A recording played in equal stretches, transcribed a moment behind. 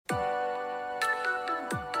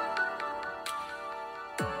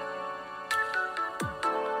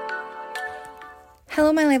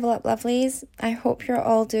Hello, my Level Up lovelies. I hope you're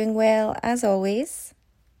all doing well, as always.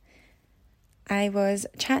 I was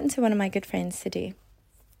chatting to one of my good friends today,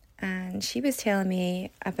 and she was telling me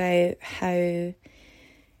about how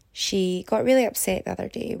she got really upset the other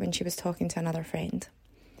day when she was talking to another friend.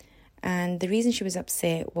 And the reason she was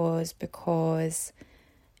upset was because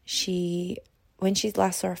when she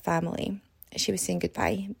last saw her family, she was saying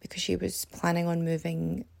goodbye because she was planning on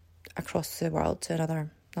moving across the world to another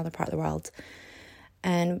part of the world.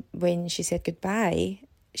 And when she said goodbye,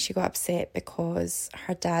 she got upset because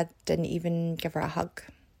her dad didn't even give her a hug.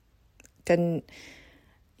 Didn't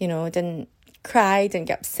cry, didn't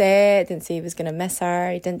get upset, didn't say he was going to miss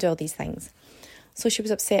her. He didn't do all these things. So she was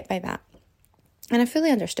upset by that. And I fully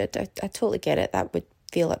understood. I totally get it. That would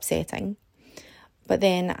feel upsetting. But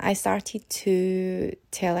then I started to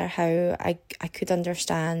tell her how I could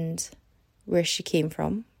understand where she came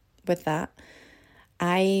from with that.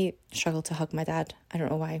 I struggle to hug my dad. I don't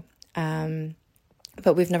know why.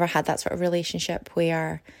 But we've never had that sort of relationship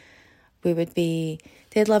where we would be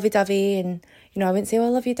dead lovey-dovey and, I wouldn't say, oh, I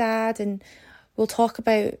love you, Dad. And we'll talk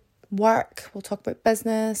about work. We'll talk about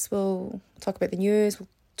business. We'll talk about the news. We'll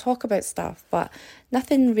talk about stuff, but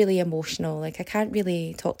nothing really emotional. Like, I can't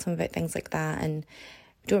really talk to him about things like that, and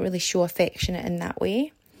don't really show affection in that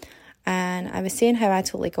way. And I was saying how I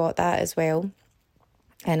totally got that as well.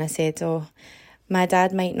 And I said, my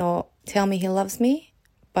dad might not tell me he loves me,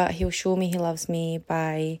 but he'll show me he loves me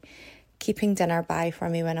by keeping dinner by for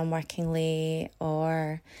me when I'm working late,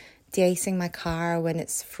 or de-icing my car when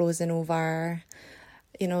it's frozen over,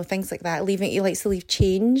 things like that. He likes to leave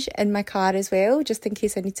change in my car as well, just in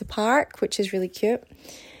case I need to park, which is really cute.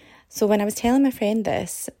 So when I was telling my friend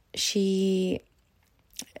this, she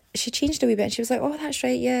changed a wee bit, and she was like, oh, that's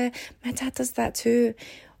right, yeah, my dad does that too.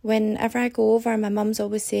 Whenever I go over, my mum's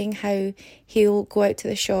always saying how he'll go out to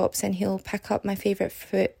the shops and he'll pick up my favourite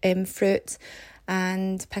fruit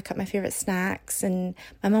and pick up my favourite snacks. And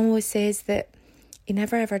my mum always says that he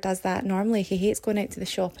never ever does that normally. He hates going out to the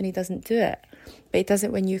shop and he doesn't do it. But he does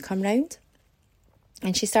it when you come round.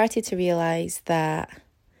 And she started to realise that,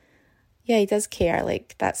 yeah, he does care.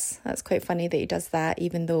 Like, that's quite funny that he does that,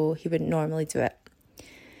 even though he wouldn't normally do it.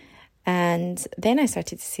 And then I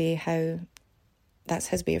started to say how that's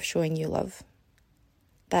his way of showing you love.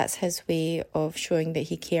 That's his way of showing that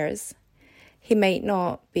he cares. He might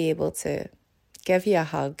not be able to give you a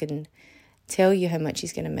hug and tell you how much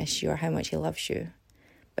he's going to miss you or how much he loves you,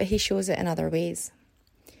 but he shows it in other ways.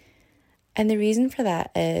 And the reason for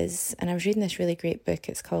that is, and I was reading this really great book,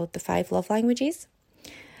 it's called The 5 Love Languages.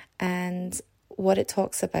 And what it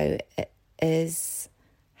talks about is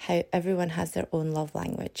how everyone has their own love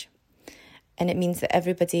language. And it means that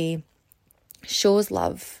everybody shows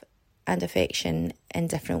love and affection in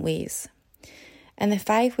different ways. And the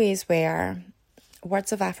 5 ways were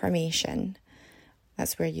words of affirmation.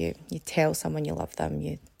 That's where you tell someone you love them,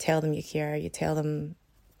 you tell them you care, you tell them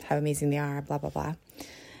how amazing they are, blah, blah, blah.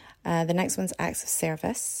 The next one's acts of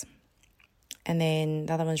service. And then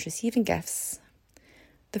the other one's receiving gifts.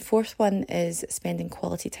 The 4th one is spending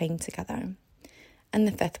quality time together. And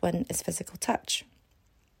the 5th one is physical touch.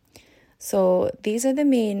 So these are the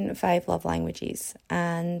main 5 love languages.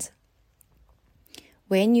 And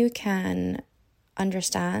when you can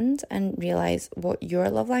understand and realise what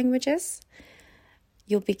your love language is,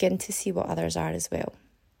 you'll begin to see what others are as well.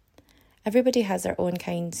 Everybody has their own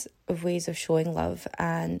kinds of ways of showing love,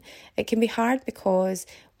 and it can be hard because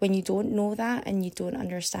when you don't know that and you don't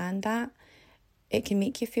understand that, it can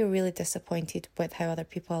make you feel really disappointed with how other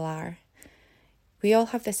people are. We all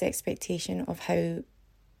have this expectation of how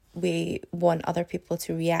we want other people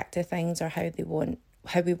to react to things, or how we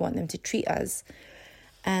want them to treat us.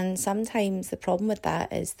 And sometimes the problem with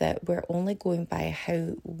that is that we're only going by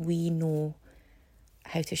how we know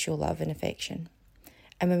how to show love and affection.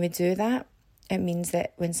 And when we do that, it means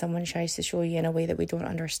that when someone tries to show you in a way that we don't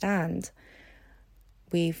understand,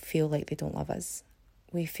 we feel like they don't love us.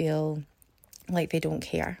 We feel like they don't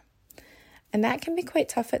care. And that can be quite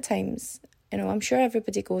tough at times. I'm sure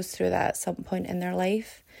everybody goes through that at some point in their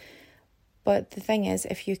life. But the thing is,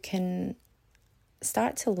 if you can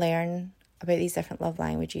start to learn about these different love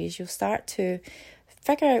languages, you'll start to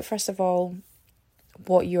figure out, first of all,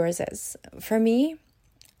 what yours is. For me,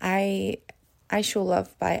 I show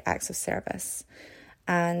love by acts of service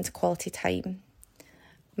and quality time.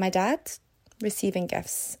 My dad, receiving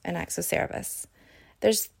gifts and acts of service.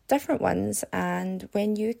 There's different ones, and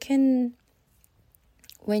when you can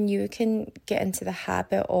get into the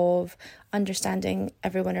habit of understanding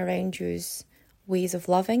everyone around you's ways of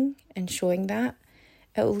loving and showing that,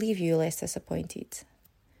 it will leave you less disappointed.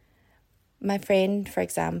 My friend, for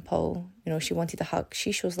example, she wanted a hug.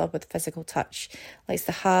 She shows love with physical touch, likes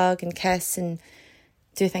to hug and kiss and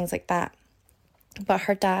do things like that. But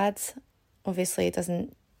her dad obviously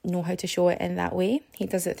doesn't know how to show it in that way. He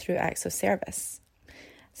does it through acts of service,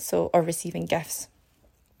 or receiving gifts.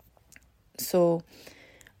 So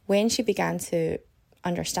when she began to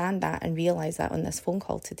understand that and realise that on this phone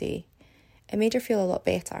call today, it made her feel a lot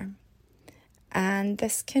better. And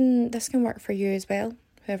this can work for you as well,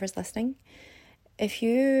 whoever's listening. If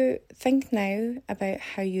you think now about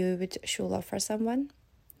how you would show love for someone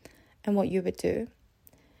and what you would do,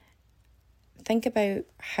 think about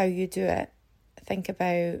how you do it. Think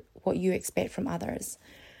about what you expect from others.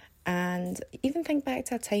 And even think back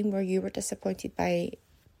to a time where you were disappointed by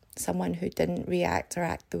someone who didn't react or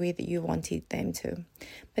act the way that you wanted them to.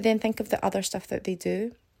 But then think of the other stuff that they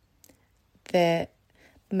do that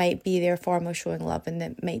might be their form of showing love, and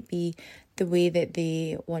that might be the way that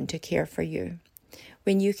they want to care for you.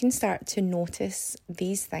 When you can start to notice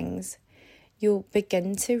these things, you'll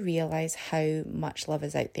begin to realise how much love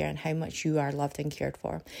is out there and how much you are loved and cared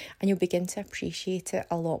for. And you'll begin to appreciate it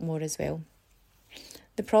a lot more as well.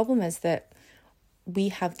 The problem is that we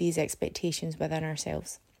have these expectations within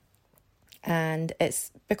ourselves. And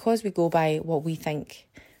it's because we go by what we think.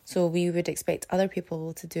 So we would expect other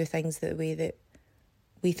people to do things the way that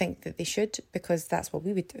we think that they should, because that's what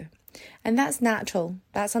we would do. And that's natural.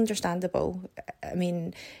 That's understandable. I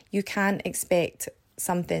mean, you can't expect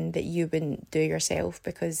something that you wouldn't do yourself,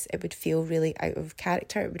 because it would feel really out of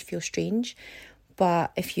character. It would feel strange.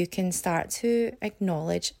 But if you can start to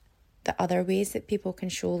acknowledge the other ways that people can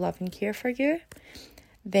show love and care for you,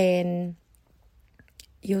 then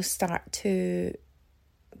you'll start to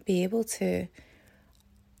be able to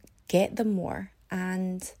get them more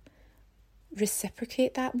and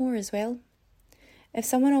reciprocate that more as well. If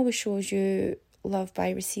someone always shows you love by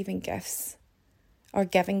receiving gifts or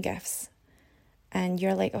giving gifts, and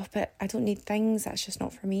you're like, oh, but I don't need things, that's just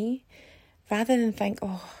not for me, rather than think,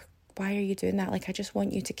 oh, why are you doing that? Like, I just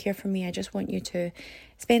want you to care for me. I just want you to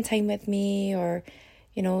spend time with me, or,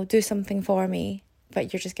 do something for me,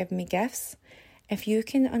 but you're just giving me gifts. If you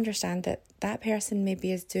can understand that that person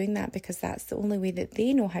maybe is doing that because that's the only way that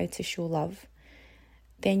they know how to show love,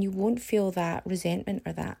 then you won't feel that resentment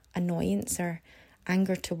or that annoyance or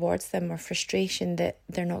anger towards them or frustration that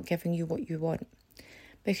they're not giving you what you want.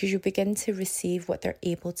 Because you begin to receive what they're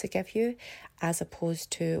able to give you as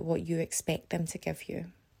opposed to what you expect them to give you.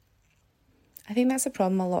 I think that's a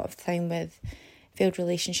problem a lot of the time with failed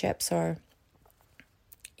relationships, or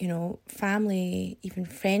family, even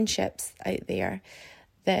friendships out there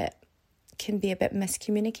that can be a bit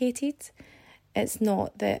miscommunicated. It's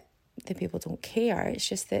not that the people don't care, it's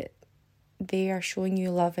just that they are showing you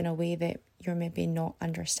love in a way that you're maybe not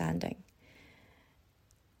understanding.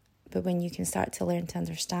 But when you can start to learn to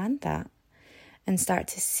understand that and start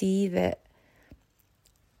to see that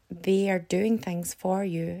they are doing things for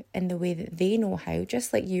you in the way that they know how,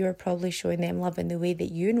 just like you are probably showing them love in the way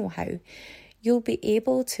that you know how, you'll be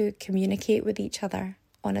able to communicate with each other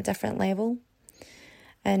on a different level.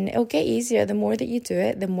 And it'll get easier. The more that you do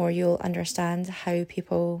it, the more you'll understand how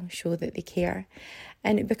people show that they care.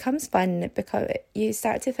 And it becomes fun because you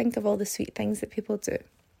start to think of all the sweet things that people do.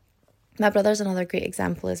 My brother's another great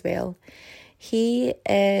example as well. He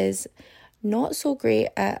is not so great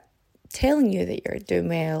at telling you that you're doing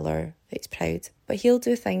well or that he's proud, but he'll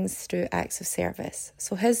do things through acts of service.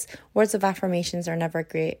 So his words of affirmations are never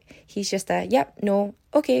great. He's just a, yep, no,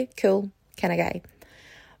 okay, cool kind of guy.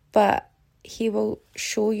 But he will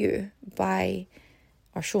show you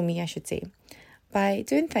show me, I should say, by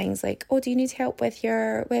doing things like, oh, do you need help with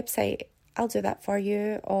your website? I'll do that for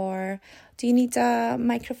you. Or do you need a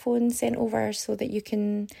microphone sent over so that you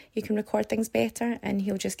can record things better? And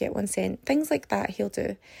he'll just get one sent. Things like that he'll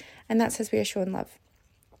do. And that's his way of showing love.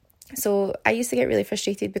 So I used to get really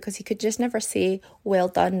frustrated because he could just never say well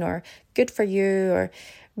done or good for you or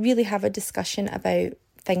really have a discussion about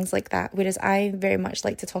things like that. Whereas I very much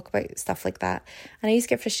like to talk about stuff like that. And I used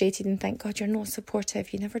to get frustrated and think, God, you're not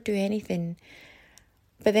supportive. You never do anything.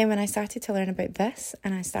 But then when I started to learn about this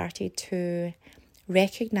and I started to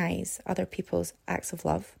recognise other people's acts of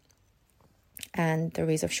love and their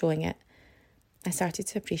ways of showing it, I started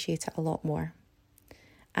to appreciate it a lot more.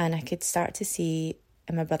 And I could start to see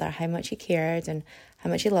in my brother how much he cared and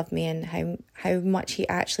how much he loved me and how much he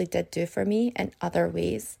actually did do for me in other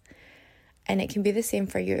ways. And it can be the same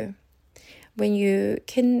for you. When you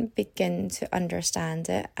can begin to understand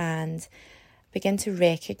it and begin to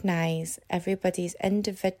recognise everybody's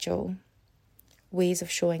individual ways of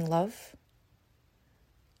showing love,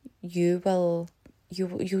 you'll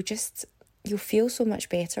you'll feel so much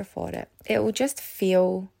better for it. It will just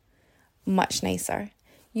feel much nicer.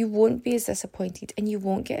 You won't be as disappointed and you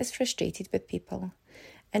won't get as frustrated with people.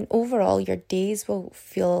 And overall, your days will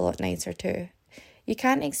feel a lot nicer too. You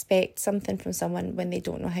can't expect something from someone when they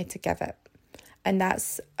don't know how to give it. And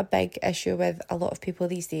that's a big issue with a lot of people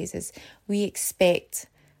these days, is we expect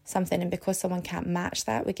something, and because someone can't match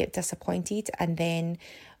that, we get disappointed and then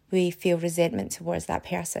we feel resentment towards that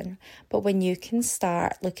person. But when you can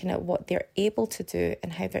start looking at what they're able to do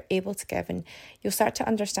and how they're able to give, and you'll start to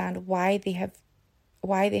understand why they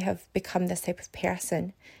have become this type of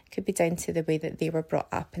person. It could be down to the way that they were brought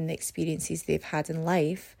up and the experiences they've had in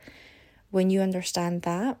life. When you understand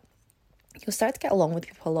that, you'll start to get along with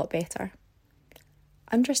people a lot better.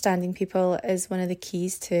 Understanding people is one of the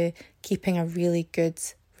keys to keeping a really good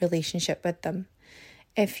relationship with them.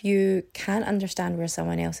 If you can't understand where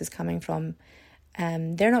someone else is coming from,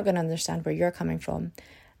 they're not going to understand where you're coming from.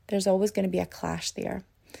 There's always going to be a clash there.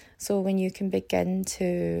 So when you can begin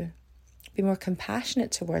to be more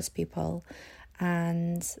compassionate towards people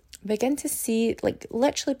and begin to see, like,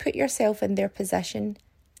 literally put yourself in their position,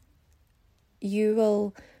 you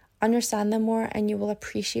will understand them more and you will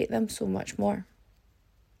appreciate them so much more.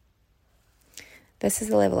 This is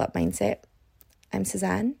the Level Up Mindset. I'm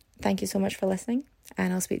Suzanne. Thank you so much for listening,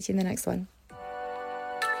 and I'll speak to you in the next one.